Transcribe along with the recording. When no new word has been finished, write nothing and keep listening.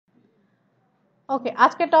ওকে,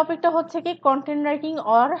 আজকের টপিকটা হচ্ছে কি content writing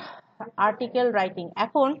or article writing.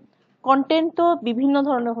 এখন কন্টেন্ট তো বিভিন্ন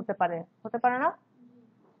ধরনের হতে পারে না?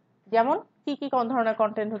 যেমন কি কি কোন ধরনের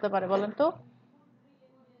কন্টেন্ট হতে পারে বলেন তো?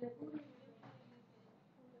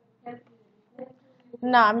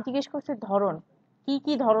 না, আমি জিজ্ঞেস করছি ধরন। কি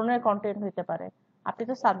কি ধরনের কন্টেন্ট হতে পারে? আপনি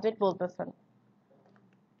তো সাবজেক্ট বলতেছেন।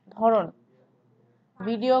 ধরন,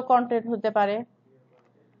 ভিডিও কন্টেন্ট হতে পারে,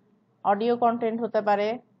 অডিও কন্টেন্ট হতে পারে,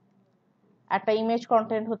 একটা ইমেজ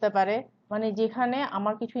কন্টেন্ট হতে পারে। মানে যেখানে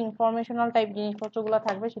আমার কিছু ইনফরমেশনাল টাইপ জিনিসপত্রগুলো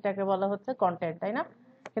থাকবে সেটাকে বলা হচ্ছে কন্টেন্ট, তাই না?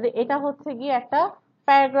 কিন্তু এটা হচ্ছে গিয়ে একটা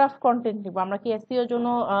প্যারাগ্রাফ কন্টেন্ট নিব। আমরা কি এসইও জন্য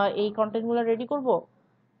এই কন্টেন্টগুলো রেডি করব?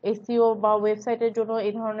 এসইও বা ওয়েবসাইটের জন্য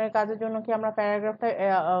এই ধরনের কাজের জন্য কি আমরা প্যারাগ্রাফটা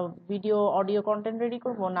ভিডিও অডিও কন্টেন্ট রেডি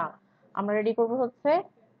করব না? আমরা রেডি করব হচ্ছে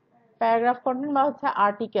প্যারাগ্রাফ কন্টেন্ট বা হচ্ছে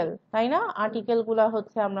আর্টিকেল, তাই না? আর্টিকেল গুলা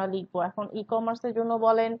হচ্ছে আমরা লিখবো। এখন ই কমার্সের জন্য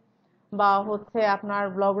বলেন বা হচ্ছে আপনার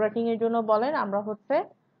ব্লগ রাইটিং এর জন্য বলেন, আমরা হচ্ছে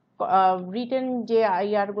রিটেন যে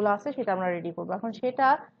ইয়ার গুলো আছে সেটা আমরা রেডি করবো। এখন সেটা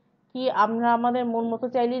কি আমরা আমাদের মন মতো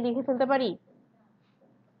চাইলেই লিখে ফেলতে পারি?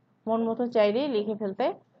 মন মতো চাইলেই লিখে ফেলতে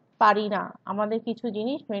পারি না। আমাদের কিছু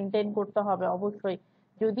জিনিস মেনটেন করতে হবে অবশ্যই।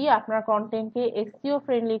 যদি আপনার কন্টেন্টকে এসইও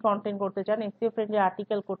ফ্রেন্ডলি কন্টেন্ট করতে চান, এসইও ফ্রেন্ডলি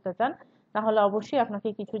আর্টিকেল করতে চান, তাহলে অবশ্যই আপনাকে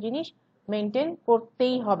কিছু জিনিস মেনটেন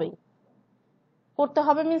করতেই হবে। করতে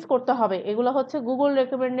হবে মিন্স করতে হবে, এগুলো হচ্ছে গুগল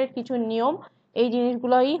রেকমেন্ডেড কিছু নিয়ম। এই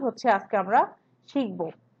জিনিসগুলোই হচ্ছে আজকে আমরা শিখবো।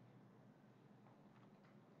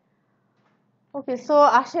 ওকে, সো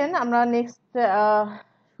আসেন আমরা নেক্সট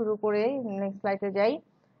শুরু করে নেক্সট স্লাইডে যাই।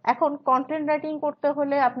 এখন কন্টেন্ট রাইটিং করতে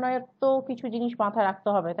হলে আপনার তো কিছু জিনিস মাথায় রাখতে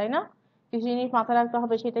হবে, তাই না? কিছু জিনিস মাথায় রাখতে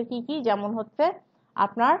হবে, সেটা কি কি? যেমন হচ্ছে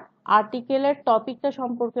আপনার আর্টিকেলের টপিকটা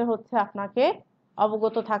সম্পর্কে হচ্ছে আপনাকে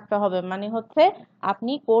অবগত থাকতে হবে। মানে হচ্ছে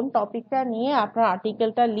আপনি কোন টপিকটা নিয়ে আপনার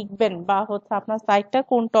আর্টিকেলটা লিখবেন বা হচ্ছে আপনার সাইটটা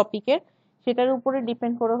কোন টপিকের, সেটার উপরে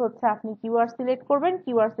ডিপেন্ড করে হচ্ছে আপনি কিওয়ার্ড সিলেক্ট করবেন।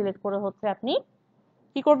 কিওয়ার্ড সিলেক্ট করে হচ্ছে আপনি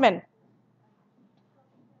কি করবেন?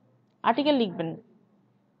 আর্টিকেল লিখবেন।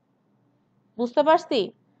 বুঝতে পারছি?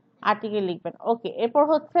 আর্টিকেল লিখবেন। ওকে, এরপর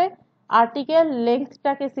হচ্ছে আর্টিকেল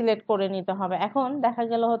লেংথটাকে সিলেক্ট করে নিতে হবে। এখন দেখা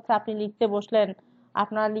গেল হচ্ছে আপনি লিখতে বসলেন,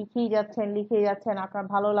 আপনার লিখেই যাচ্ছেন, আপনার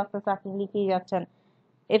ভালো লাগতেছে আপনি লিখেই যাচ্ছেন,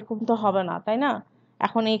 এরকম তো হবে না, তাই না?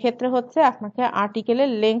 এখন এই ক্ষেত্রে হচ্ছে আপনাকে আর্টিকেলের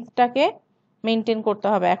লেংথটাকে মেনটেন করতে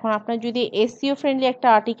হবে। এখন আপনার যদি এসইও ফ্রেন্ডলি একটা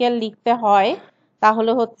আর্টিকেল লিখতে হয়,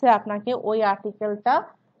 তাহলে হচ্ছে আপনাকে ওই আর্টিকেলটা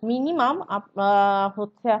মিনিমাম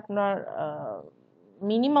হচ্ছে আপনার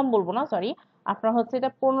মিনিমাম বলবো না, সরি, আপনার হচ্ছে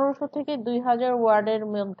এটা 1500 থেকে 2000 ওয়ার্ডের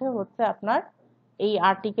মধ্যে হচ্ছে আপনার এই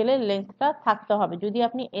আর্টিকেলের লেন্থটা থাকতে হবে যদি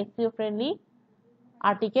আপনি এসইও ফ্রেন্ডলি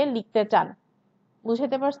আর্টিকেল লিখতে চান।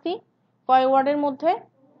 বুঝতে পারছি? কয় ওয়ার্ডের মধ্যে?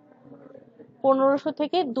 1500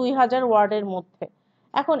 থেকে 2000 ওয়ার্ডের মধ্যে।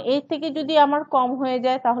 এখন এর থেকে যদি আমার কম হয়ে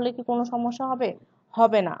যায় তাহলে কি কোনো সমস্যা হবে?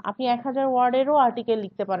 হবে না। আপনি 1000 ওয়ার্ডেরও আর্টিকেল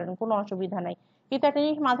লিখতে পারেন, কোনো অসুবিধা নাই। কিন্তু একটা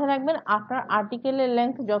জিনিস মাথায় রাখবেন, আপনার আর্টিকেলের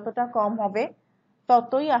লেন্থ যতটা কম হবে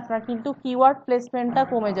ততই আপনার কিন্তু কিওয়ার্ড প্লেসমেন্টটা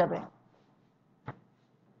কমে যাবে।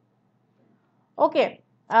 ওকে,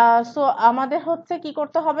 সো আমাদের হচ্ছে কি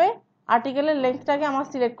করতে হবে? আর্টিকেলের লেন্থটাকে আমার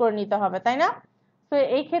সিলেক্ট করে নিতে হবে, তাই না? তো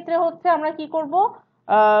এই ক্ষেত্রে হচ্ছে আমরা কি করব?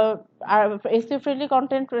 আর এসইও ফ্রেন্ডলি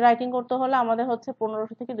কন্টেন্ট রাইটিং করতে হলে আমাদের হচ্ছে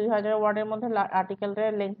 1500 থেকে 2000 ওয়ার্ডের মধ্যে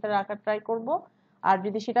আর্টিকেলের লেন্থটা রাখার ট্রাই করব। আর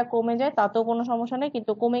যদি সেটা কমে যায় তাতেও কোনো সমস্যা নেই,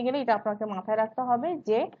 কিন্তু কমে গেলে এটা আপনাকে মাথায় রাখতে হবে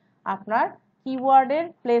যে আপনার কিওয়ার্ডের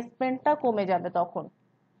প্লেসমেন্টটা কমে যাবে তখন।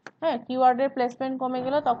 হ্যাঁ, কিওয়ার্ডের প্লেসমেন্ট কমে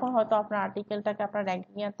গেলে তখন হয়তো আপনার আর্টিকেলটাকে আপনার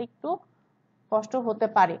র্যাঙ্কিং এতে একটু কষ্ট হতে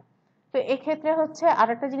পারে। তো এক্ষেত্রে হচ্ছে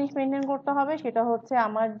আরেকটা জিনিস মেনটেন করতে হবে, সেটা হচ্ছে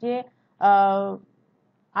আমার যে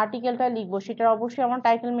আর্টিকেলটা লিখবো সেটার অবশ্যই আমার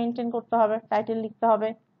টাইটেল মেনটেন করতে হবে, টাইটেল লিখতে হবে,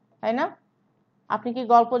 তাই না? আপনি কি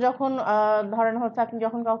গল্প যখন ধরেন হচ্ছে আপনি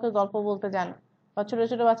যখন কাউকে গল্প বলতে যান বা ছোট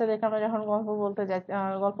ছোট বাচ্চাদেরকে আমরা যখন গল্প বলতে যাই,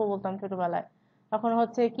 গল্প বলতাম ছোটবেলায়, তখন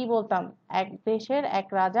হচ্ছে কি বলতাম? এক দেশের এক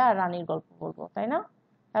রাজা আর রানীর গল্প বলবো, তাই না?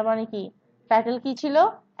 তার মানে কি টাইটেল কি ছিল?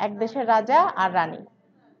 এক দেশের রাজা আর রানী,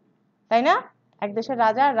 তাই না? এক দেশের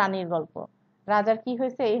রাজা আর রানীর গল্প। রাজার কি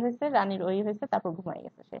হয়েছে, এই হয়েছে, রানীর ওই হয়েছে, তারপর ঘুমাই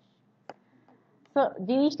গেছে, শেষ। তো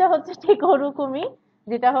জিনিসটা হচ্ছে ঠিক ওরকমই,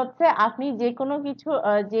 যেটা হচ্ছে আপনি যে কোনো কিছু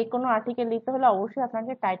যে কোনো আর্টিকেল লিখতে হলে অবশ্যই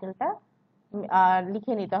আপনাকে টাইটেলটা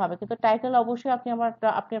লিখে নিতে হবে। কিন্তু টাইটেল অবশ্যই আপনি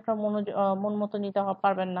আপনার মন মতো নিতে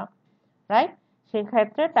পারবেন না, রাইট?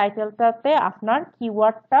 সেক্ষেত্রে টাইটেলটাতে আপনার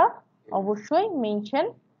কিওয়ার্ডটা অবশ্যই মেনশন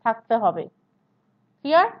থাকতে হবে।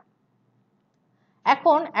 ক্লিয়ার?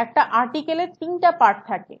 এখন একটা আর্টিকেলের 3টা পার্ট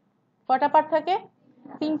থাকে। কয়টা পার্ট থাকে?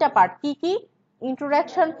 3টা পার্ট। কি কি?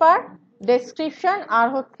 ইন্ট্রোডাকশন পার্ট, ডেসক্রিপশন আর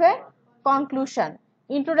হচ্ছে কনক্লুশন।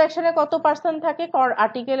 ইন্ট্রোডাকশনে কত পার্সেন্ট থাকে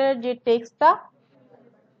আর্টিকেলের যে টেক্সটটা?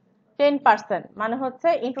 10%। মানে হচ্ছে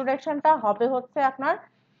ইন্ট্রোডাকশনটা হবে হচ্ছে আপনার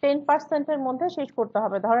 10% মধ্যে শেষ করতে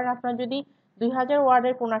হবে। ধরেন আপনার যদি 2000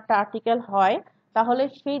 ওয়ার্ডের কোনো একটা আর্টিকেল হয়, তাহলে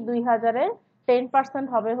সেই 2000-এর 10%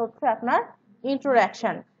 হবে হচ্ছে আপনার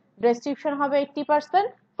ইন্ট্রোডাকশন, ডেসক্রিপশন হবে 80%,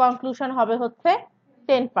 কনক্লুশন হবে হচ্ছে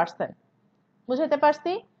 10%। বুঝতে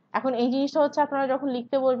পারছি? এখন এই জিনিসটা হচ্ছে আপনারা যখন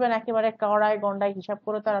লিখতে বলবেন একেবারে কড়ায় গন্ডায় হিসাব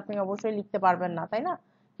করে তো আর আপনি অবশ্যই লিখতে পারবেন না, তাই না?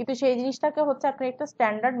 কিন্তু সেই জিনিসটাকে হচ্ছে আপনি একটা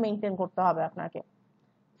স্ট্যান্ডার্ড মেনটেন করতে হবে আপনাকে।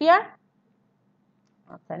 ক্লিয়ার?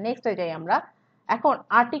 আচ্ছা, নেক্সটে যাই আমরা। এখন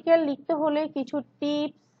আর্টিকেল লিখতে হলে কিছু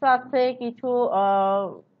টিপস আছে, কিছু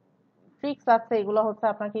ট্রিক্স আছে, এগুলো হচ্ছে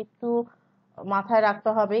আপনাকে একটু মাথায় রাখতে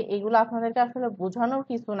হবে। এগুলো আপনাদেরকে আসলে বোঝানোর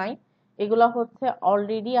কিছু নাই, এগুলো হচ্ছে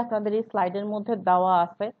অলরেডি আপনাদের এই স্লাইডের মধ্যে দেওয়া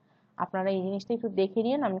আছে। আপনারা এই জিনিসটা একটু দেখে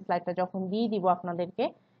নিন, আমি স্লাইডটা যখন দিয়ে দিব আপনাদেরকে।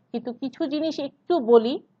 কিন্তু কিছু জিনিস একটু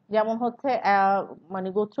বলি, যেমন হচ্ছে মানে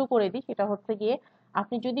গোথ্রু করে দিই। সেটা হচ্ছে গিয়ে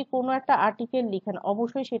আপনি যদি কোনো একটা আর্টিকেল লিখেন,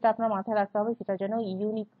 অবশ্যই সেটা আপনার মাথায় রাখতে হবে সেটা যেন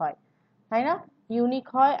ইউনিক হয়, তাই না? ইউনিক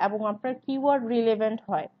হয় এবং আপনার কিওয়ার্ড রিলেভেন্ট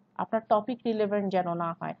হয়, আপনার টপিক রিলেভেন্ট যেন না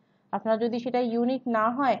হয়। আপনার যদি সেটা ইউনিক না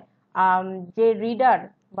হয়, যে রিডার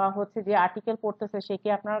বা হচ্ছে যে আর্টিকেল পড়তেছে সে কি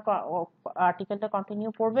আপনার আর্টিকেলটা কন্টিনিউ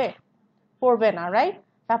পড়বে? পড়বে না, রাইট?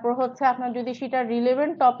 তারপর হচ্ছে আপনার যদি সেটা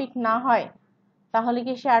রিলেভেন্ট টপিক না হয়, তাহলে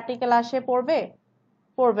কি সে আর্টিকেল আসে পড়বে?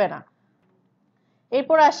 পড়বে না।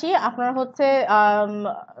 এরপর আসি আপনার হচ্ছে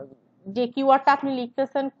যে কিওয়ার্ডটা আপনি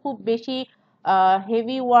লিখতেছেন খুব বেশি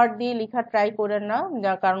হেভি ওয়ার্ড দিয়ে লেখা ট্রাই করেন না,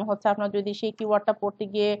 যার কারণ হচ্ছে আপনার যদি সেই কিওয়ার্ডটা পড়তে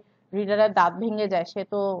গিয়ে রিডারের দাঁত ভেঙে যায়, সে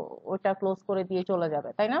তো ওটা ক্লোজ করে দিয়ে চলে যাবে,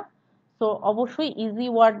 তাই না? তো অবশ্যই ইজি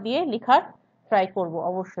ওয়ার্ড দিয়ে লেখার ট্রাই করব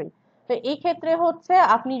অবশ্যই। তো এই ক্ষেত্রে হচ্ছে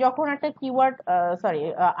আপনি যখন একটা কিওয়ার্ড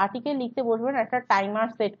আর্টিকেল লিখতে বসবেন, একটা টাইমার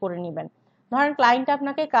সেট করে নেবেন। ধরেন ক্লায়েন্ট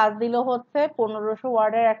আপনাকে কাজ দিল হচ্ছে 1500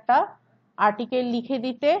 ওয়ার্ডের একটা আর্টিকেল লিখে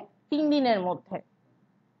দিতে 3 দিনের মধ্যে।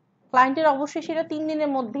 ক্লায়েন্টের অবশ্যই সেটা 3 দিনের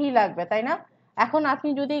মধ্যেই লাগবে, তাই না? এখন আপনি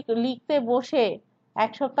যদি লিখতে বসে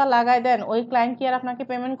 1 সপ্তাহ লাগায় দেন, ওই ক্লায়েন্ট কি আর আপনাকে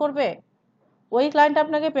পেমেন্ট করবে? ওই ক্লায়েন্ট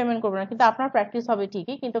আপনাকে পেমেন্ট করবে না, কিন্তু আপনার প্র্যাকটিস হবে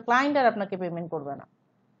ঠিকই, কিন্তু ক্লায়েন্ট আর আপনাকে পেমেন্ট করবে না।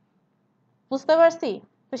 বুঝতে পারছি?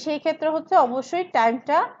 তো সেই ক্ষেত্রে হচ্ছে অবশ্যই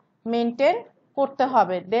টাইমটা মেনটেন করতে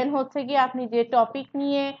হবে। দেন হচ্ছে গিয়ে আপনি যে টপিক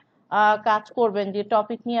নিয়ে কাজ করবেন, যে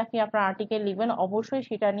টপিক নিয়ে আপনি আপনার আর্টিকেল লিখবেন, অবশ্যই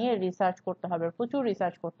সেটা নিয়ে রিসার্চ করতে হবে, প্রচুর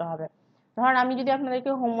রিসার্চ করতে হবে। ধরেন আমি যদি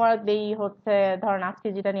আপনাদেরকে হোমওয়ার্ক দেই হচ্ছে, ধরেন আজকে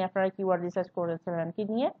যেটা নিয়ে আপনারা কিওয়ার্ড রিসার্চ করেছিলেন, কি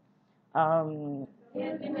নিয়ে?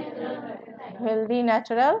 Healthy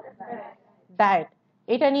natural diet.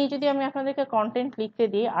 এটা নিয়ে যদি আমি আপনাদেরকে কন্টেন্ট লিখতে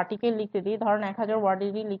দিই, আর্টিকেল লিখতে দিই, ধরেন 1000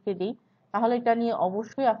 ওয়ার্ডেরই লিখতে দিই, তাহলে এটা নিয়ে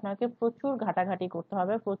অবশ্যই আপনাকে প্রচুর ঘাটাঘাটি করতে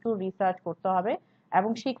হবে, প্রচুর রিসার্চ করতে হবে,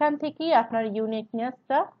 এবং সেখান থেকেই আপনার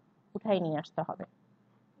ইউনিকনেসটা উঠাই নিয়ে আসতে হবে।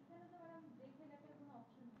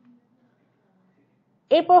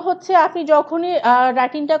 এরপর হচ্ছে আপনি যখনই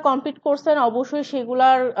রাইটিংটা কমপ্লিট করছেন, অবশ্যই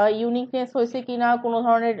সেগুলার ইউনিকনেস হয়েছে কিনা, কোনো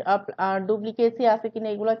ধরনের ডুপ্লিকেসি আছে কিনা,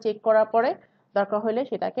 এগুলো চেক করার পরে দরকার হলে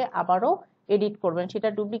সেটাকে আবারও এডিট করবেন। সেটা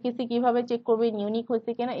ডুপ্লিকেসি কিভাবে চেক করবেন, ইউনিক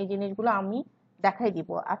হয়েছে কিনা, এই জিনিসগুলো আমি দেখাই দিব,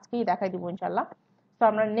 আজকেই দেখাই দিব ইনশাল্লাহ। তো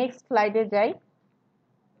আমরা নেক্সট স্লাইডে যাই।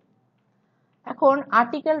 এখন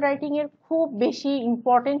আর্টিকেল রাইটিং এর খুব বেশি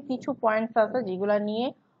ইম্পর্টেন্ট কিছু পয়েন্টস আছে যেগুলো নিয়ে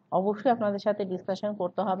অবশ্যই আপনাদের সাথে ডিসকাশন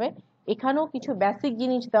করতে হবে। এখানেও কিছু বেসিক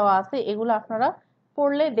জিনিস দেওয়া আছে, এগুলো আপনারা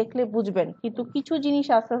পড়লে দেখলে বুঝবেন, কিন্তু কিছু জিনিস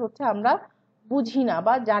আছে হচ্ছে আমরা বুঝি না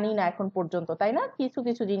বা জানি না এখন পর্যন্ত, তাই না? কিছু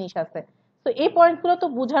কিছু জিনিস আছে। তো এই পয়েন্টগুলো তো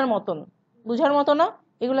বুঝার মতন, বুঝার মতো না,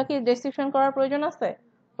 এগুলো কি ডেসক্রিপশন করার প্রয়োজন আছে?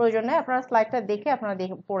 প্রয়োজন নেই, আপনারা স্লাইডটা দেখে আপনারা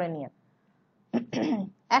পড়ে নিয়ে।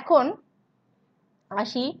 এখন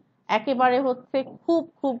আসি একেবারে হচ্ছে খুব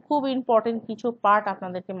খুব খুব ইম্পর্টেন্ট কিছু পার্ট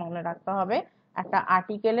আপনাদেরকে মনে রাখতে হবে একটা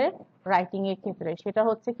আর্টিকেলের রাইটিং এর ক্ষেত্রে। সেটা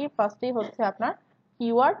হচ্ছে কি, ফার্স্টেই হচ্ছে আপনার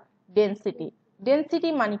কিওয়ার্ড ডেনসিটি। ডেনসিটি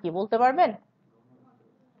মানে কি বলতে পারবেন?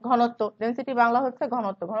 ঘনত্ব। ডেনসিটি বাংলা হচ্ছে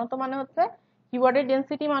ঘনত্ব। ঘনত্ব মানে হচ্ছে, কিওয়ার্ডের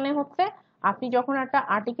ডেনসিটি মানে হচ্ছে আপনি যখন একটা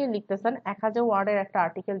আর্টিকেল লিখতেছেন, 1000 ওয়ার্ডের একটা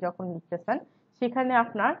আর্টিকেল যখন লিখতেছেন, সেখানে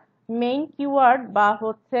আপনার মেইন কিওয়ার্ড বা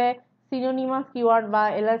হচ্ছে সিনোনিমাস কিওয়ার্ড বা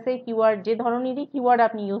এলএসএ কিওয়ার্ড, যে ধরনেরই কিওয়ার্ড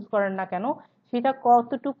আপনি ইউজ করেন না কেন, সেটা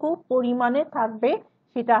কতটুকু পরিমাণে থাকবে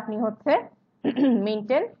সেটা আপনি হচ্ছে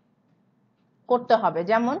মেনটেন করতে হবে।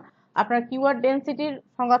 যেমন আপনার কিওয়ার্ড ডেনসিটির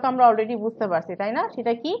সংজ্ঞা তো আমরা অলরেডি বুঝতে পারছি, তাই না?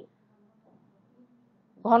 সেটা কি?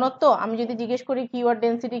 ঘনত্ব। আমি যদি জিজ্ঞেস করি কিওয়ার্ড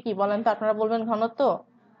ডেনসিটি কি, বলেন তো আপনারা বলবেন ঘনত্ব?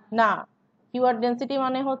 না, কিওয়ার্ড ডেনসিটি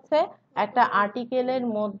মানে হচ্ছে একটা আর্টিকেলের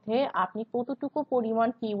মধ্যে আপনি কতটুকু পরিমাণ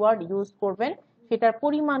কিওয়ার্ড ইউজ করবেন, সেটার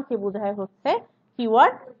পরিমাণকে বোঝায় হচ্ছে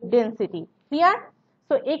কিওয়ার্ড ডেনসিটি। ক্লিয়ার?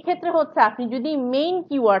 তো এই ক্ষেত্রে হচ্ছে আপনি যদি মেইন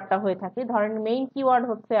কিওয়ার্ডটা হয়ে থাকে, ধরেন মেইন কিওয়ার্ড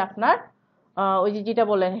হচ্ছে আপনার ওই যে যেটা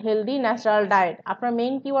বলেন হেলদি ন্যাচারাল ডায়েট, আপনার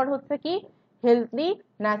মেইন কিওয়ার্ড হচ্ছে কি হেলদি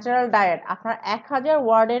ন্যাচারাল ডায়েট, আপনার 1000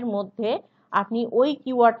 ওয়ার্ডের মধ্যে আপনি ওই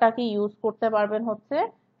কিওয়ার্ডটাকে ইউজ করতে পারবেন হচ্ছে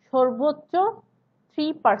সর্বোচ্চ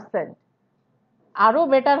 3%। আরো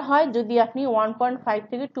বেটার হয় যদি আপনি 1.5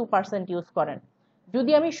 থেকে 2% ইউজ করেন।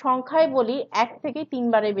 যদি আমি সংখ্যায় বলি 1 থেকে 3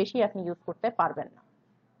 বারের বেশি আপনি ইউজ করতে পারবেন না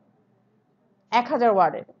 1000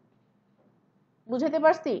 ওয়ার্ডে। বুঝাতে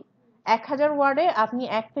পারছি? 1000 ওয়ার্ডে আপনি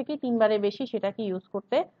 1 থেকে 3 বারের বেশি সেটাকে ইউজ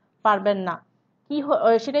করতে পারবেন না।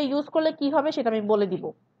 সেটা ইউজ করলে কি হবে সেটা আমি বলে দিব।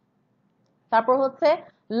 তারপর হচ্ছে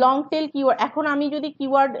লং টেল কিওয়ার্ড। এখন আমি যদি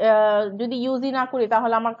কিওয়ার্ড যদি ইউজই না করি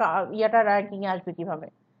তাহলে আমার ইয়াটা র্যাঙ্কিং এ আসবে কিভাবে?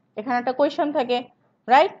 এখানে একটা কোয়েশ্চেন থাকে,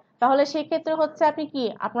 রাইট? তাহলে সেই ক্ষেত্রে হচ্ছে আপনি কি,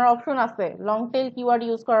 আপনার অপশন আছে লং টেল কিওয়ার্ড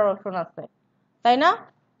ইউজ করার অপশন আছে, তাই না?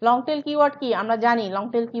 লং টেল কিওয়ার্ড কি আমরা জানি, লং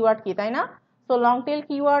টেল কিওয়ার্ড কি, তাই না? তো লং টেল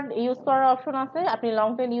কিওয়ার্ড ইউজ করার অপশন আছে, আপনি লং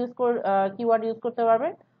টেল কিওয়ার্ড ইউজ করতে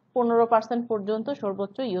পারবেন 15% পর্যন্ত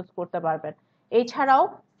সর্বোচ্চ ইউজ করতে পারবেন। এছাড়াও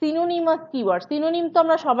সিনোনিমাস কিওয়ার্ড, সিনোনিম তো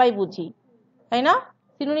আমরা সবাই বুঝি, তাই না?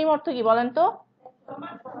 সিনোনিম অর্থ কি বলেন তো?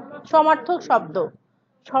 সমার্থক শব্দ।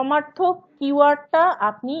 সমার্থক কিওয়ার্ডটা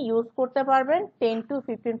আপনি ইউজ করতে পারবেন 10 to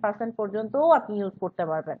 15% পর্যন্তও আপনি ইউজ করতে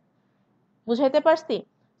পারবেন। বুঝাইতে পারছি?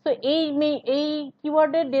 তো এই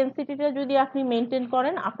কিওয়ার্ডের ডেনসিটিটা যদি আপনি মেনটেন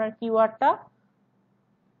করেন, আপনার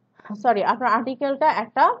আপনার আর্টিকেলটা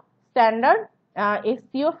একটা স্ট্যান্ডার্ড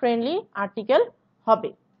এসইও ফ্রেন্ডলি আর্টিকেল হবে,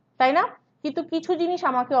 তাই না? কিন্তু কিছু জিনিস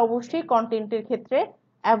আমাকে অবশ্যই কন্টেন্টের ক্ষেত্রে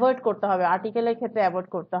অ্যাভয়েড করতে হবে, আর্টিকেলের ক্ষেত্রে অ্যাভয়েড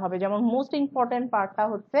করতে হবে। যেমন মোস্ট ইম্পর্টেন্ট পার্টটা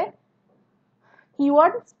হচ্ছে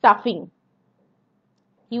কিওয়ার্ড স্টাফিং।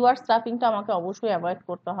 কিওয়ার্ড স্টাফিংটা আমাকে অবশ্যই অ্যাভয়েড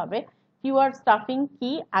করতে হবে। কিওয়ার্ড স্টাফিং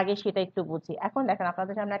কি আগে সেটা একটু বুঝি। এখন দেখেন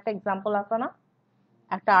আপনাদের সামনে একটা এক্সাম্পল আছে না,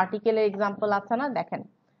 একটা আর্টিকেলের এক্সাম্পল আছে না? দেখেন,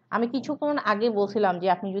 আমি কিছুক্ষণ আগে বলছিলাম যে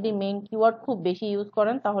আপনি যদি মেইন কিওয়ার্ড খুব বেশি ইউজ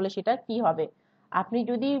করেন তাহলে সেটা কি হবে। আপনি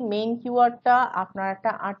যদি মেইন কিওয়ার্ডটা আপনার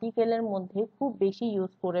একটা আর্টিকেলের মধ্যে খুব বেশি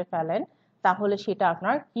ইউজ করে ফেলেন তাহলে সেটা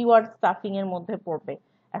আপনার কিওয়ার্ড স্টাফিং এর মধ্যে পড়বে।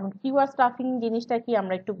 এখন কিওয়ার্ড স্টাফিং জিনিসটা কি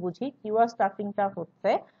আমরা একটু বুঝি। কিওয়ার্ড স্টাফিংটা হচ্ছে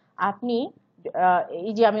আপনি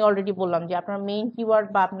এই যে আমি অলরেডি বললাম যে আপনার মেইন কিওয়ার্ড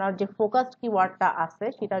বা আপনার যে ফোকাসড কিওয়ার্ডটা আছে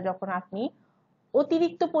সেটা যখন আপনি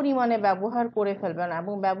অতিরিক্ত পরিমাণে ব্যবহার করে ফেলবেন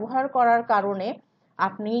এবং ব্যবহার করার কারণে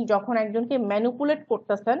আপনি যখন একজনকে ম্যানিপুলেট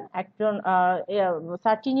করতেছেন, একজন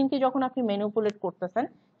সার্চ ইঞ্জিনকে যখন আপনি ম্যানিপুলেট করতেছেন,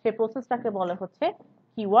 সেই প্রসেসটাকে বলে হচ্ছে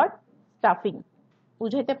কিওয়ার্ড স্টাফিং।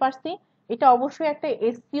 বুঝাইতে পারছি? এটা অবশ্যই একটা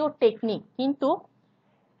এসইও টেকনিক, কিন্তু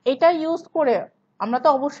এটা ইউজ করে আমরা তো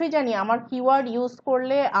অবশ্যই জানি আমার কিওয়ার্ড ইউজ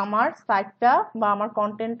করলে আমার সাইটটা বা আমার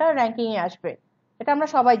কন্টেন্টটা র্যাঙ্কিং এ আসবে, এটা আমরা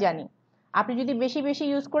সবাই জানি। আপনি যদি বেশি বেশি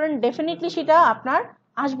ইউজ করেন ডেফিনেটলি সেটা আপনার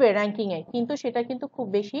আসবে র্যাঙ্কিং এ, কিন্তু সেটা কিন্তু খুব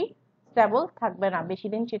বেশি স্টেবল থাকবে না, বেশি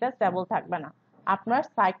দিন সেটা স্টেবল থাকবে না। আপনার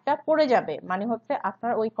সাইটটা পড়ে যাবে, মানে হচ্ছে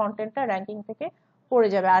আপনার ওই কন্টেন্টটা র্যাঙ্কিং থেকে পড়ে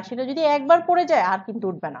যাবে, আর সেটা যদি একবার পড়ে যায় আর কিন্তু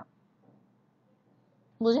উঠবে না।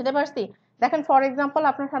 বুঝতে পারছি? দেখেন ফর এক্সাম্পল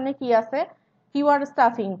আপনার সামনে কি আছে, keyword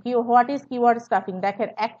stuffing. What is keyword stuffing? দেখেন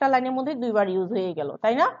একটা লাইনের মধ্যে দুইবার ইউজ হয়ে গেল,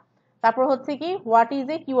 তাই না? তারপর হচ্ছে কি what is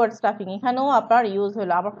a keyword stuffing, এখানেও আপনার ইউজ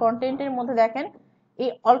হলো। আবার কন্টেন্টের মধ্যে দেখেন এই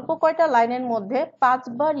অল্প কয়টা লাইনের মধ্যে 5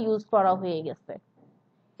 বার ইউজ করা হয়ে গেছে।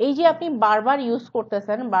 এই যে আপনি বারবার ইউজ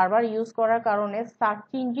করতেছেন, বারবার ইউজ করার কারণে সার্চ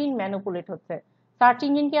ইঞ্জিন ম্যানিপুলেট হচ্ছে। সার্চ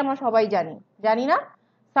ইঞ্জিন কি আমরা সবাই জানি, জানি না?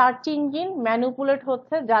 সার্চ ইঞ্জিন ম্যানিপুলেট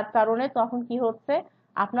হচ্ছে, যার কারণে তখন কি হচ্ছে,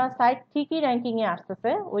 আপনার সাইট ঠিকই র্যাঙ্কিং এ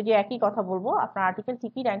আসতেছে, ওই যে একই কথা বলবো, আপনার আর্টিকেল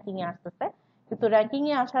ঠিকই র্যাঙ্কিং এ আসতেছে, কিন্তু র্যাঙ্কিং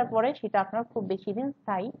এ আসার পরে সেটা আপনার খুব বেশি দিন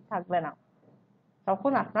স্থায়ী থাকবে না,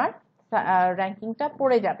 তখন আপনার র্যাঙ্কিংটা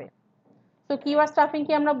পড়ে যাবে। তো কিওয়ার্ড স্টাফিং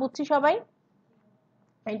কি আমরা বুঝছি সবাই?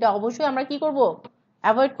 এটা অবশ্যই আমরা কি করব,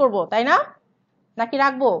 অ্যাভয়েড করব, তাই না? নাকি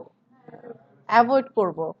রাখবো? অ্যাভয়েড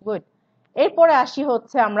করব। গুড। এরপরে আসি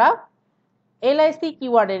হচ্ছে আমরা এলআইসি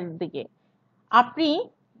কিওয়ার্ডের দিকে। আপনি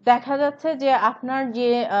দেখা যাচ্ছে যে আপনার যে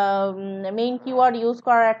মেইন কিওয়ার্ড ইউজ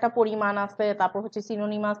করার একটা পরিমাণ আছে, তারপর হচ্ছে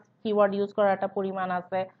সিনোনিমাস কিওয়ার্ড ইউজ করার একটা পরিমাণ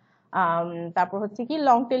আছে, তারপর হচ্ছে কি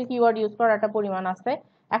লং টেল কিওয়ার্ড ইউজ করার একটা পরিমাণ আছে।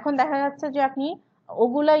 এখন দেখা যাচ্ছে যে আপনি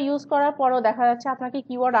ওগুলা ইউজ করার পরও দেখা যাচ্ছে আপনাকে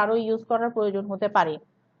কিওয়ার্ড আরো ইউজ করার প্রয়োজন হতে পারে,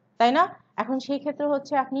 তাই না? এখন সেই ক্ষেত্রে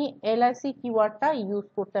হচ্ছে আপনি এলআইসি কিওয়ার্ডটা ইউজ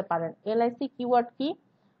করতে পারেন। এলআইসি কিওয়ার্ড কি?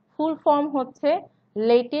 ফুল ফর্ম হচ্ছে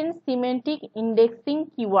latent semantic indexing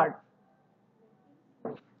keyword.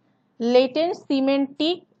 Latent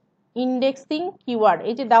semantic indexing keyword,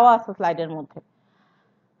 এই যে দেওয়া আছে স্লাইডের মধ্যে।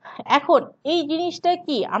 এখন এই জিনিসটা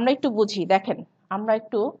কি আমরা একটু বুঝি। দেখেন আমরা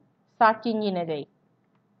একটু সার্চ ইঞ্জিনে যাই,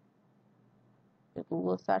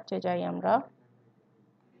 গুগল সার্চে যাই আমরা।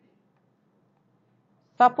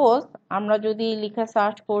 সাপোজ আমরা যদি লিখে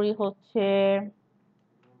সার্চ করি হচ্ছে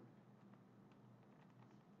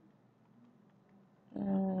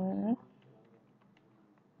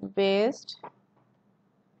বেস্ট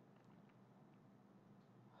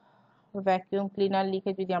ভ্যাকুয়াম ক্লিনার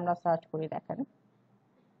লিখে যদি আমরা সার্চ করি, দেখেন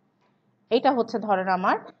এটা হচ্ছে ধরেন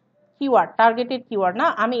আমার কিওয়ার্ড, টার্গেটেড কিওয়ার্ড না,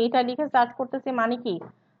 আমি এটা লিখে সার্চ করতেছি মানে কি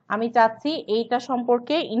আমি চাচ্ছি এইটা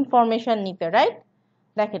সম্পর্কে ইনফরমেশন নিতে, রাইট?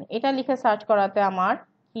 দেখেন এটা লিখে সার্চ করাতে আমার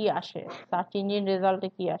কি আসে, সার্চ ইঞ্জিন রেজাল্টে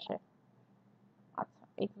কি আসে? আচ্ছা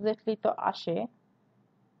এক্স্যাক্টলি তো আসে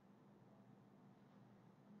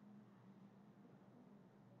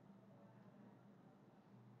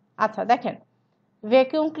আচ্ছা দেখেন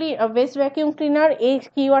ওয়েস্ট ভ্যাকিউম ক্লিনার এই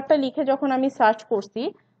কিওয়ার্ডটা লিখে যখন আমি সার্চ করছি,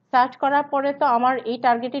 সার্চ করার পরে তো আমার এই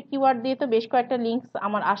টার্গেটেড কিওয়ার্ড দিয়ে তো বেশ কয়েকটা লিঙ্কস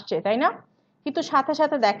আমার আসছে, তাই না? কিন্তু সাথে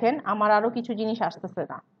সাথে দেখেন আমার আরো কিছু জিনিস আসতেছে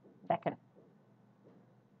না, দেখেন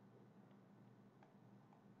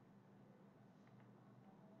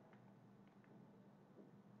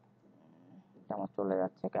আমার চলে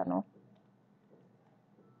যাচ্ছে কেন,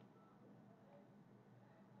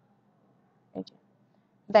 এই যে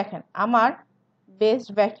দেখেন আমার বেস্ট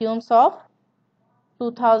ভ্যাকিউমস অফ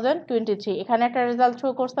 2023 এখানে একটা রেজাল্ট শো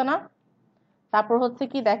করছে না? তারপর হচ্ছে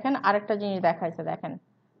কি দেখেন আরেকটা জিনিস দেখাইছে, দেখেন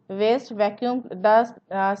West vacuum the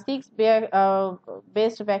 6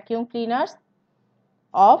 best vacuum cleaners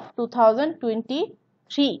of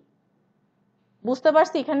 2023। বুঝতে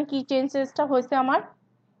পারছি এখানে কি চেঞ্জেসটা হয়েছে আমার?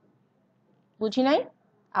 বুঝি নাই,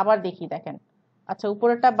 আবার দেখি দেখেন। আচ্ছা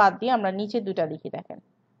উপরেরটা বাদ দিয়ে আমরা নিচে দুইটা দেখি, দেখেন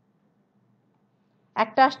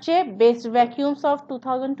একটা আসছে বেস্ট ভ্যাকিউমস অফ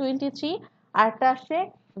 2023 আর একটা আসছে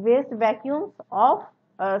best ভ্যাকিউমস of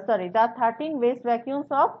sorry the 13 best ভ্যাকিউমস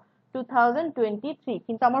of 2023,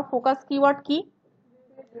 কিন্তু আমার ফোকাস কিওয়ার্ড কি?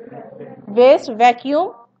 Best vacuum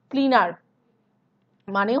cleaner.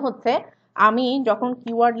 মানে হচ্ছে আমি যখন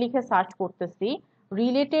কিওয়ার্ড লিখে সার্চ করতেছি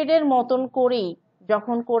রিলেটেড এর মতন করেই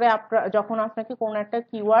যখন আপনাকে কোন একটা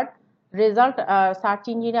কিওয়ার্ড রেজাল্ট সার্চ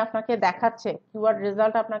ইঞ্জিনে আপনাকে দেখাচ্ছে, কিওয়ার্ড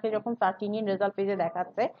রেজাল্ট আপনাকে যখন সার্চ ইঞ্জিন রেজাল্ট পেজে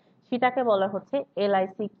দেখাচ্ছে সেটাকে বলা হচ্ছে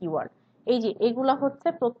এলআইসি কিওয়ার্ড। এই যে এগুলা হচ্ছে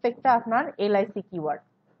প্রত্যেকটা আপনার এলআইসি কিওয়ার্ড।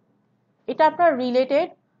 এটা আপনার রিলেটেড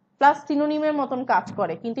প্লাস সিনোনিমের মতন কাজ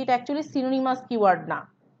করে, কিন্তু এটা অ্যাকচুয়ালি সিনোনিমাস কিওয়ার্ড না,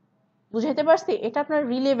 বুঝাইতে পারছি? এটা আপনার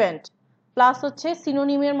রিলেভেন্ট প্লাস হচ্ছে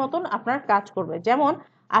সিনোনিমের মতন আপনার কাজ করবে। যেমন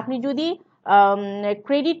আপনি যদি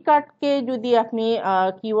ক্রেডিট কার্ডকে যদি আপনি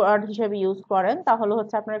কিওয়ার্ড হিসেবে ইউজ করেন তাহলে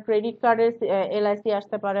হচ্ছে আপনার ক্রেডিট কার্ডের এলআইসি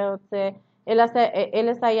আসতে পারে, হচ্ছে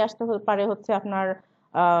এলএসআই আসতে পারে, হচ্ছে আপনার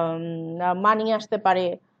মানি আসতে পারে,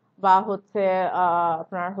 বা হচ্ছে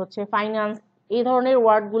আপনার হচ্ছে ফাইন্যান্স, এই ধরনের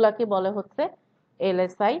ওয়ার্ড গুলাকে বলে হচ্ছে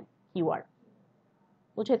এলএসআই কিওয়ার্ড।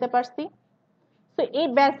 বুঝাইতে পারছি? তো এই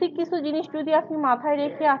বেসিক কিছু জিনিস যদি আপনি মাথায়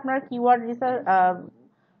রেখে আপনার কিওয়ার্ড রিসার্চ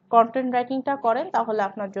কন্টেন্ট রাইটিংটা করেন তাহলে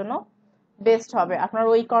আপনার জন্য বেস্ট হবে, আপনার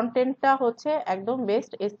ওই কন্টেন্টটা হচ্ছে একদম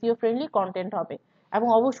বেস্ট এসইও ফ্রেন্ডলি কন্টেন্ট হবে, এবং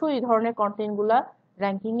অবশ্যই এই ধরনের কন্টেন্ট গুলা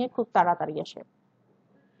র্যাঙ্কিং এ খুব তাড়াতাড়ি আসে।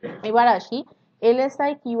 এবার আসি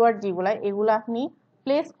এলএসআই কিওয়ার্ড যেগুলা, এগুলা আপনি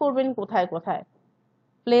প্লেস করবেন কোথায় কোথায়,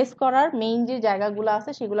 প্লেস করার মেইন যে জায়গাগুলো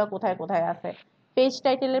আছে সেগুলো কোথায় কোথায় আছে। পেজ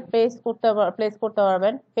টাইটেলে প্লেস করতে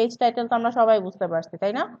পারবেন। পেজ টাইটেল তো আমরা সবাই বুঝতে পারছি,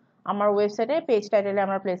 তাই না? আমার ওয়েবসাইটে পেজ টাইটেলে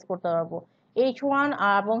আমরা প্লেস করতে পারবো। H1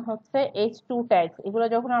 এবং হচ্ছে H2 ট্যাগস, এগুলো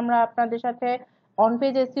যখন আমরা আপনাদের সাথে অন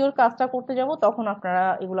পেজ এসইওর কাজটা করতে যাব তখন আপনারা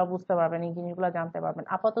এগুলো বুঝতে পারবেন, এই জিনিসগুলো জানতে পারবেন।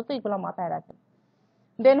 আপাতত এগুলো মাথায় রাখেন।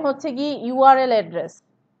 দেন হচ্ছে কি ইউআরএল অ্যাড্রেস।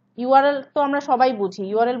 ইউআরএল তো আমরা সবাই বুঝি,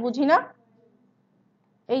 ইউআরএল বুঝি না?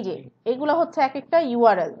 এই যে এগুলো হচ্ছে এক একটা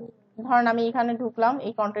ইউআরএল। ধরেন আমি এখানে ঢুকলাম,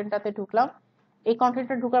 এই কন্টেন্টটাতে ঢুকলাম, এই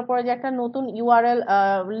কন্টেন্টটা ঢোকার পরে যে একটা নতুন ইউআরএল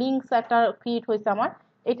লিংকস একটা ক্রিয়েট হয়েছে আমার,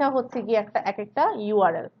 এটা হচ্ছে গিয়ে এক একটা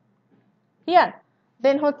ইউআরএল। ক্লিয়ার?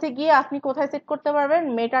 দেন হচ্ছে গিয়ে আপনি কোথায় সেট করতে পারবেন?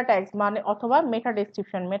 মেটা ট্যাগস মানে অথবা মেটা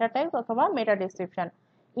ডেসক্রিপশন, মেটা ট্যাগস অথবা মেটা description.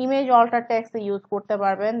 Image alter tags use করতে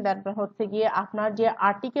পারবেন। দেন হচ্ছে গিয়ে আপনার যে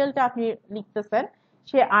আর্টিকেলটা আপনি লিখতেছেন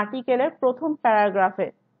সেই আর্টিকেলের প্রথম প্যারাগ্রাফে,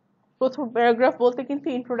 প্রথম প্যারাগ্রাফ বলতে কিন্তু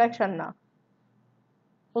ইন্ট্রোডাকশন না,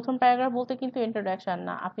 প্রথম প্যারাগ্রাফ বলতে কিন্তু ইন্ট্রোডাকশন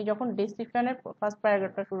না, আপনি যখন ডেসক্রিপশনের ফার্স্ট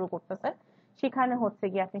প্যারাগ্রাফটা শুরু করতেছেন সেখানে হচ্ছে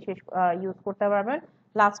গিয়ে আপনি শেষ ইউজ করতে পারবেন।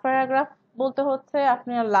 লাস্ট প্যারাগ্রাফ বলতে হচ্ছে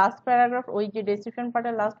আপনি লাস্ট প্যারাগ্রাফ, ওই যে ডেসক্রিপশন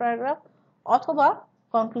পার্টের লাস্ট প্যারাগ্রাফ, অথবা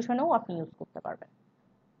কনক্লুশনেও আপনি ইউজ করতে পারবেন।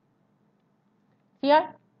 ক্লিয়ার?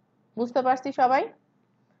 বুঝতে পারছি সবাই?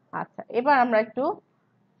 আচ্ছা এবার আমরা একটু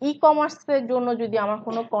ই কমার্সের জন্য যদি আমার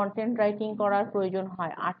কোনো কন্টেন্ট রাইটিং করার প্রয়োজন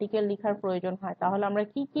হয়, আর্টিকেল লেখার প্রয়োজন হয়, তাহলে আমরা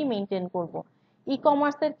কি কি মেনটেন করব? ই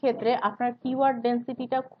কমার্সের ক্ষেত্রে আপনার কিওয়ার্ড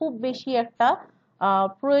ডেনসিটিটা খুব বেশি একটা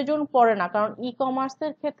প্রয়োজন পড়ে না, কারণ ই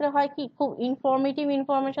কমার্সের ক্ষেত্রে হয় কি খুব ইনফরমেটিভ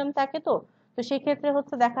ইনফরমেশন থাকে, তো তো সেক্ষেত্রে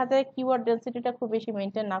হচ্ছে দেখা যায় কিওয়ার্ড ডেনসিটিটা খুব বেশি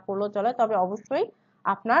মেনটেন না করলেও চলে। তবে অবশ্যই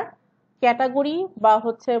আপনার ক্যাটাগরি বা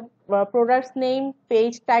হচ্ছে প্রোডাক্টস নেম,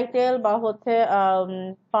 পেজ টাইটেল বা হচ্ছে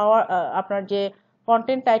পাওয়ার আপনার যে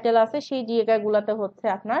কন্টেন্ট টাইটেল আছে সেই জায়গাগুলোতে হচ্ছে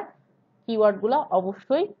আপনার কিওয়ার্ড গুলা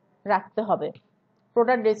অবশ্যই রাখতে হবে।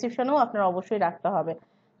 প্রোডাক্ট ডেসক্রিপশনও আপনার অবশ্যই রাখতে হবে।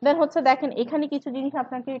 দেন হচ্ছে দেখেন এখানে কিছু জিনিস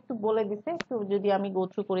আপনাকে একটু বলে দিছে, একটু যদি আমি গো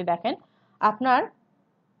থ্রু করে দেখেন, আপনার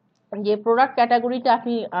যে প্রোডাক্ট ক্যাটাগরিটা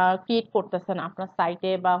আপনি ক্রিয়েট করতেছেন আপনার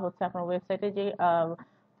সাইটে বা হচ্ছে আপনার ওয়েবসাইটে, যে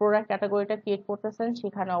প্রোডাক্ট ক্যাটাগরিটা ক্রিয়েট করতেছেন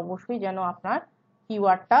সেখানে অবশ্যই যেন আপনার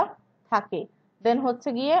কিওয়ার্ডটা থাকে। দেন হচ্ছে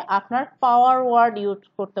গিয়ে আপনার পাওয়ার ওয়ার্ড ইউজ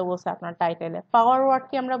করতে বলছে আপনার টাইটেলে। পাওয়ার ওয়ার্ড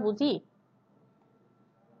কি আমরা বুঝি?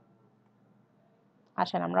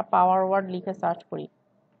 আসেন আমরা পাওয়ার ওয়ার্ড লিখে সার্চ করি।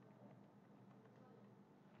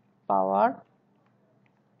 পাওয়ার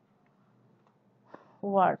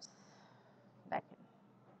ওয়ার্ডস, দেখেন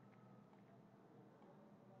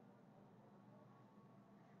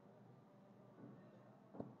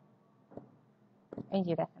এই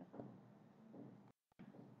যে দেখেন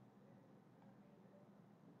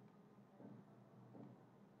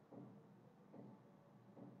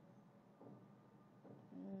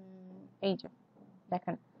এই যে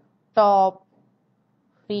দেখেন টপ,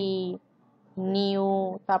 ফ্রি, নিউ,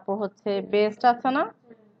 তারপর হচ্ছে বেস্ট আছে না?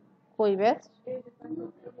 কই বেস্ট?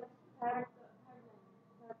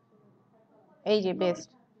 এই যে বেস্ট,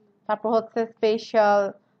 তারপর হচ্ছে স্পেশাল,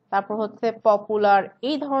 তারপর হচ্ছে পপুলার,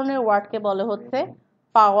 এই ধরনের ওয়ার্ডকে বলে হচ্ছে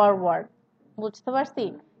পাওয়ার ওয়ার্ড। বুঝতে পারছি?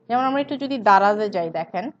 যেমন আমরা একটু যদি দারাজে যাই,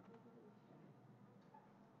 দেখেন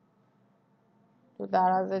তো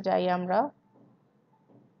দারাজে যাই আমরা,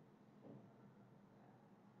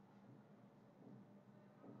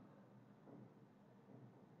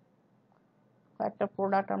 কয়েকটা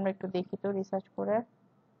প্রোডাক্ট আমরা একটু দেখি তো রিসার্চ করে।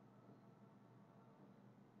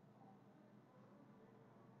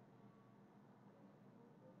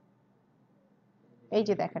 এই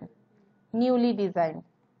যে দেখেন নিউলি ডিজাইন,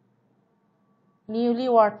 নিউলি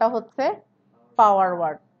ওয়ার্ডটা হচ্ছে পাওয়ার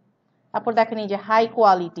ওয়ার্ড। তারপর দেখেন এই যে হাই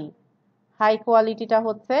কোয়ালিটি, হাই কোয়ালিটিটা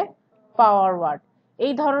হচ্ছে পাওয়ার ওয়ার্ড।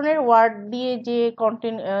 এই ধরনের ওয়ার্ড দিয়ে যে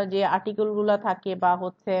কন্টেন্ট, যে আর্টিকেল গুলা থাকে বা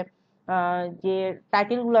হচ্ছে যে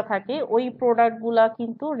টাইটেল গুলা থাকে, ওই প্রোডাক্ট গুলা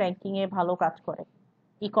কিন্তু র্যাঙ্কিং এ ভালো কাজ করে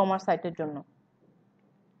ই কমার্স সাইটের জন্য।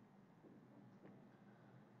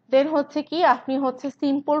 দেন হচ্ছে কি আপনি হচ্ছে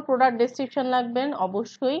সিম্পল প্রোডাক্ট ডেসক্রিপশন লাগবেন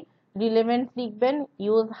অবশ্যই, রিলেভেন্ট লিখবেন,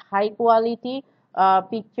 use high quality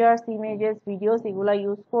pictures, images, videos, এগুলা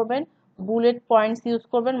ইউজ করবেন। বুলেট পয়েন্টস ইউজ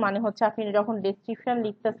করবেন, মানে হচ্ছে আপনি যখন ডেসক্রিপশন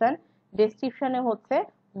লিখতেছেন, ডেসক্রিপশনে হচ্ছে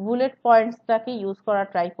বুলেট পয়েন্টসটাকে ইউজ করা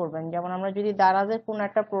ট্রাই করবেন। যেমন আমরা যদি দারাজের কোনো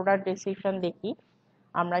একটা প্রোডাক্ট ডেসক্রিপশন দেখি,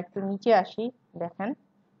 আমরা একটু নিচে আসি, দেখেন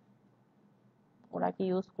ওরা কি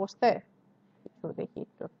ইউজ করছে, একটু দেখি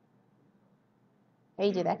একটু।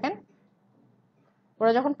 এই যে দেখেন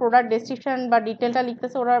ওরা যখন প্রোডাক্ট ডেসক্রিপশন বা ডিটেলটা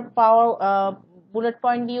লিখতেছে, ওরা পাওয়ার বুলেট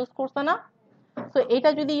পয়েন্ট ইউজ করছে না? তো এটা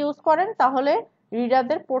যদি ইউজ করেন তাহলে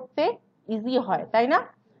রিডারদের পড়তে ইজি হয়, তাই না?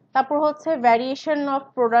 তারপর হচ্ছে ভ্যারিয়েশন অফ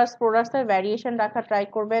প্রোডাক্টস, প্রোডাক্টসের ভ্যারিয়েশন রাখা ট্রাই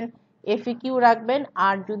করবেন, এফিকিউ রাখবেন।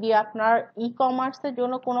 আর যদি আপনার ই কমার্সের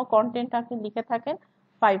জন্য কোনো কন্টেন্ট আপনি লিখে থাকেন,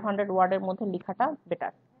 500 ওয়ার্ডের মধ্যে লেখাটা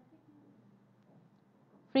better.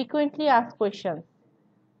 Frequently ask question,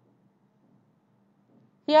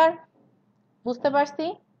 clear? বুঝতে পারছি?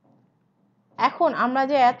 এখন আমরা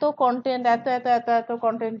যে এত কন্টেন্ট, এত এত এত এত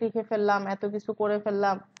কন্টেন্ট লিখে ফেললাম, এত কিছু করে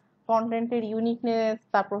ফেললাম, কন্টেন্টের ইউনিকনেস,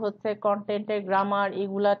 তারপর হচ্ছে কন্টেন্টের গ্রামার,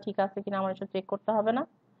 এগুলা ঠিক আছে কিনা আমার একটু চেক করতে হবে না?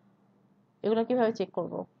 এগুলা কিভাবে চেক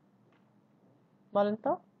করব বলেন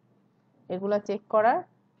তো? এগুলা চেক করার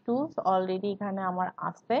টুলস অলরেডি এখানে আমার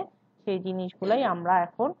আছে, সেই জিনিসগুলাই আমরা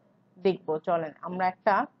এখন দেখব। চলেন আমরা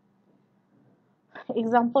একটা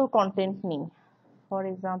এক্সাম্পল কন্টেন্ট নিই। ফর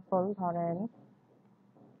এক্সাম্পল ধরেন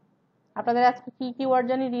আপনাদের আজকে কি কি ওয়ার্ড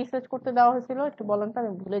জানি রিসার্চ করতে দেওয়া হয়েছিল, একটু বলেন তো,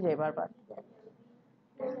 আমি ভুলে যাই বারবার।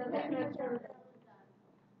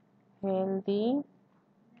 Healthy,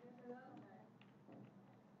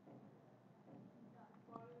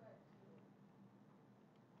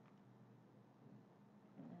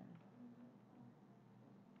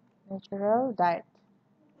 natural diet.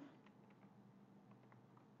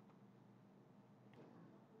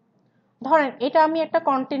 ধরেন এটা আমি একটা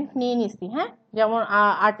কন্টেন্ট নিয়ে নিছি, হ্যাঁ, যেমন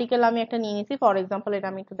আর্টিকেল আমি একটা নিয়ে নিছি, ফর এক্সাম্পল এটা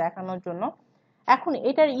আমি একটু দেখানোর জন্য। এখন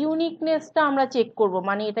এটার ইউনিকনেসটা আমরা চেক করব,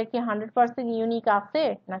 মানে এটা কি 100% ইউনিক আছে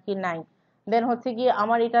নাকি নাই। দেন হচ্ছে কি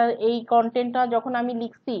আমার এটা এই কন্টেন্টটা যখন আমি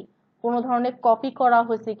লিখছি, কোনো ধরনের কপি করা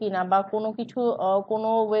হয়েছে কিনা বা কোনো কিছু কোনো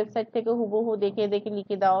ওয়েবসাইট থেকে হুবহু দেখে দেখে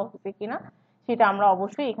লিখে দেওয়া হয়েছে কিনা, সেটা আমরা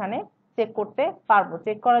অবশ্যই এখানে চেক করতে পারবো।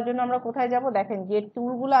 চেক করার জন্য আমরা কোথায় যাব, দেখেন যে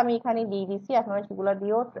টুলগুলো আমি এখানে দিয়ে দিচ্ছি, আপনারা সেগুলো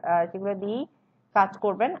দিয়েও সেগুলো দিয়েই কাজ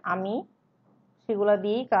করবেন, আমি সেগুলো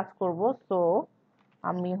দিয়েই কাজ করব। সো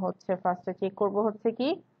আমি হচ্ছে ফার্স্টে চেক করব হচ্ছে কি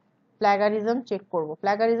প্লাগারিজম চেক করব।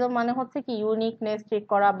 প্লাগারিজম মানে হচ্ছে কি ইউনিকনেস চেক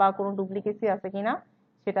করা বা কোনো ডুপ্লিকেসি আছে কিনা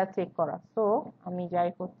সেটা চেক করা। সো আমি যাই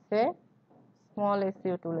হচ্ছে স্মল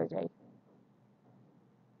এসইও টুলে যাই।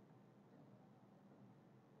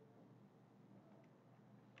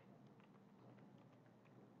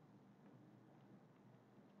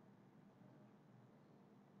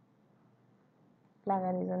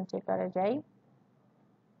 প্লাগারিজম চেকারে যাই।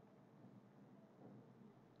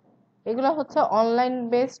 এগুলো হচ্ছে অনলাইন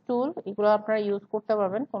বেসড টুল, এগুলো আপনারা ইউজ করতে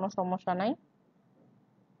পারবেন, কোনো সমস্যা নাই।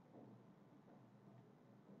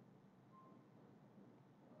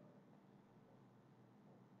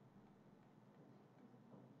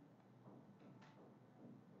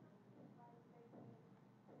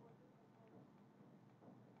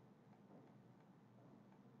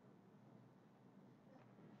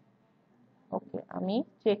 ওকে, আমি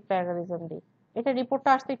চেক প্লাগারিজম দিই। এটা রিপোর্টটা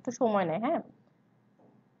আসতে একটু সময় নেয়, হ্যাঁ।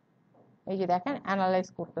 এই যে দেখেন অ্যানালাইজ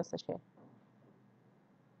করতেছে সে,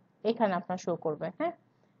 এখানে আপনার শো করবে, হ্যাঁ।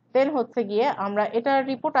 দেন হচ্ছে গিয়ে আমরা এটার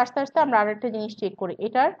রিপোর্ট আসতে আসতে আমরা আরেকটা জিনিস চেক করি,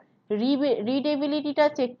 এটার রিডেবিলিটিটা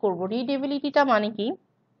চেক করব। রিডেবিলিটিটা মানে কি,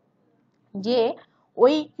 যে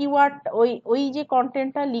ওই কিওয়ার্ড, ওই যে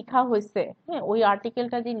কন্টেন্টটা লেখা হয়েছে, হ্যাঁ, ওই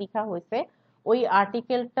আর্টিকেলটা যে লেখা হয়েছে, ওই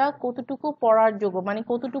আর্টিকেলটা কতটুকু পড়ার যোগ্য, মানে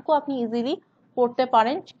কতটুকু আপনি ইজিলি পড়তে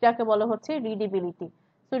পারেন, সেটাকে বলা হচ্ছে রিডেবিলিটি।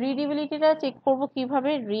 তো রিডেবিলিটিটা চেক করব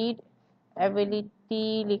কিভাবে, রিড অ্যাবিলিটি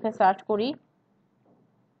লিখে সার্চ করি।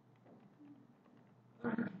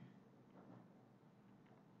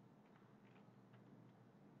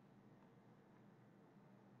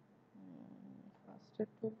 ফার্স্ট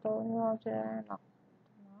টুলটাও নেওয়া যায় না,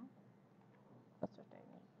 আচ্ছা তাই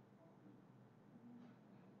নেই।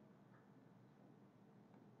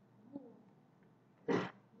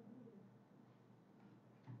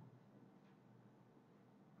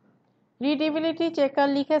 রিডেবিলিটি চেকার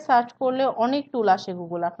লিখে সার্চ করলে অনেক টুল আসে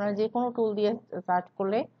গুগল, আপনারা যে কোনো টুল দিয়ে সার্চ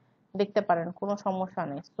করলে দেখতে পারেন, কোনো সমস্যা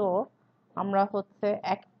নেই। তো আমরা হচ্ছে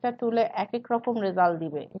একটা টুলে এক এক রকম রেজাল্ট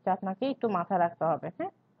দিবে, এটা আপনাকে একটু মাথায় রাখতে হবে,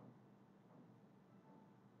 হ্যাঁ।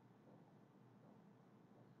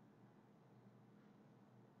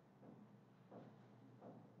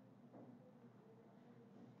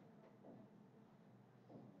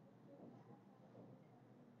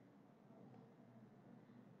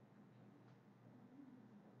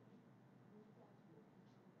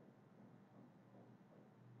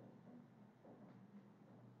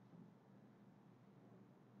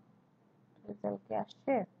 রেজাল্ট কি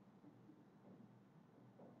আসছে?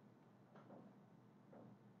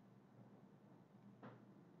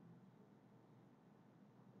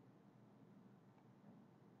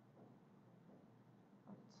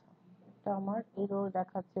 এটা আমার এরর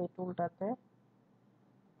দেখাচ্ছে এই টুলটাতে,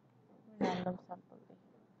 র্যান্ডম স্যাম্পল দিই,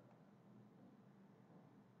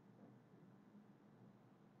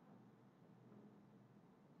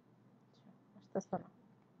 আসতেছে না।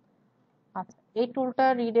 আচ্ছা, এই টুলটা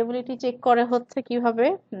রিডেবিলিটি চেক করে হচ্ছে কিভাবে,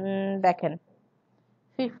 দেখেন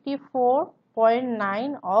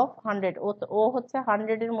 54.9 অফ 100, ও হচ্ছে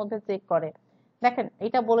 100 এর মধ্যে চেক করে। দেখেন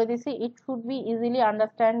এটা বলে দিছি, it should be easily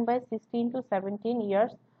understand by 16 to 17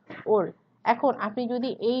 years old. এখন আপনি যদি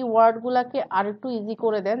এই ওয়ার্ডগুলোকে আরেকটু ইজি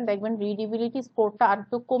করে দেন, দেখবেন রিডিবিলিটি স্কোরটা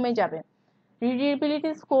আরেকটু কমে যাবে।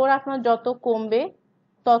 রিডিবিলিটি স্কোর আপনার যত কমবে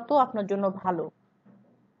তত আপনার জন্য ভালো,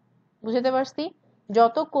 বুঝতে পারছি?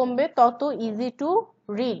 যত কমবে তত ইজি টু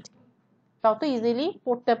রিড, তত ইজিলি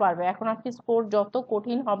পড়তে পারবে। এখন আপনি স্কোর যত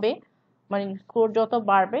কঠিন হবে, মানে স্কোর যত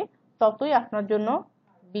বাড়বে, ততই আপনার জন্য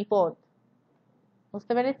বিপদ,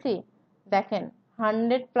 বুঝতে পেরেছি? দেখেন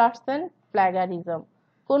 100% প্লাগারিজম,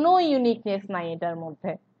 কোনো ইউনিকনেস নাই এটার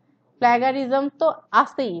মধ্যে। প্লাগারিজম তো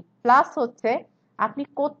আছেই, প্লাস হচ্ছে আপনি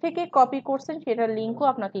কোত্থেকে কপি করছেন সেটার লিঙ্কও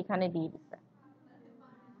আপনাকে এখানে দিয়ে দিচ্ছে,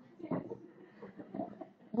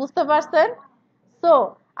 বুঝতে পারছেন? তো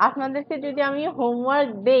আপনাদেরকে যদি আমি হোমওয়ার্ক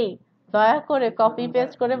দেই, দয়া করে কপি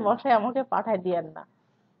পেস্ট করে বসায় আমাকে পাঠায় দিয়েন না,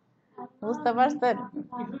 বুঝতে পারছেন?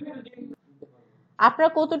 আপনার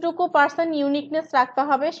কতটুকু পার্সেন্ট ইউনিকনেস রাখতে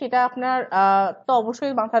হবে সেটা আপনার তো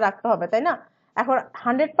অবশ্যই মাথায় রাখতে হবে, তাই না? এখন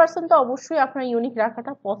 100% তো অবশ্যই আপনার ইউনিক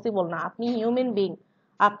রাখাটা পসিবল না, আপনি হিউম্যান বিং,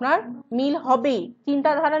 আপনার মিল হবেই,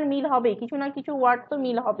 চিন্তাধারার মিল হবে, কিছু না কিছু ওয়ার্ড তো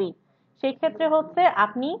মিল হবেই। সেই ক্ষেত্রে হচ্ছে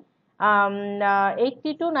আপনি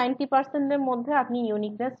 80 to 90% মধ্যে আপনি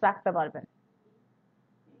ইউনিকনেস রাখতে পারবেন।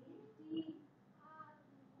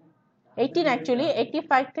 18, অ্যাকচুয়ালি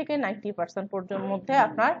 85 থেকে 90% পর্যন্ত মধ্যে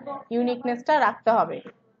আপনার ইউনিকনেসটা রাখতে হবে।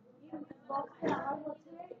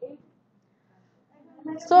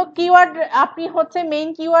 সো কিওয়ার্ড আপনি হচ্ছে মেইন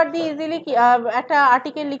কিওয়ার্ড দিয়ে ইজিলি একটা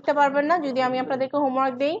আর্টিকেল লিখতে পারবেন না যদি আমি আপনাদেরকে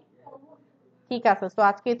হোমওয়ার্ক দেই? ঠিক আছে, সো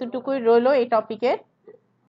আজকে এতটুকুই রইলো এই টপিকের।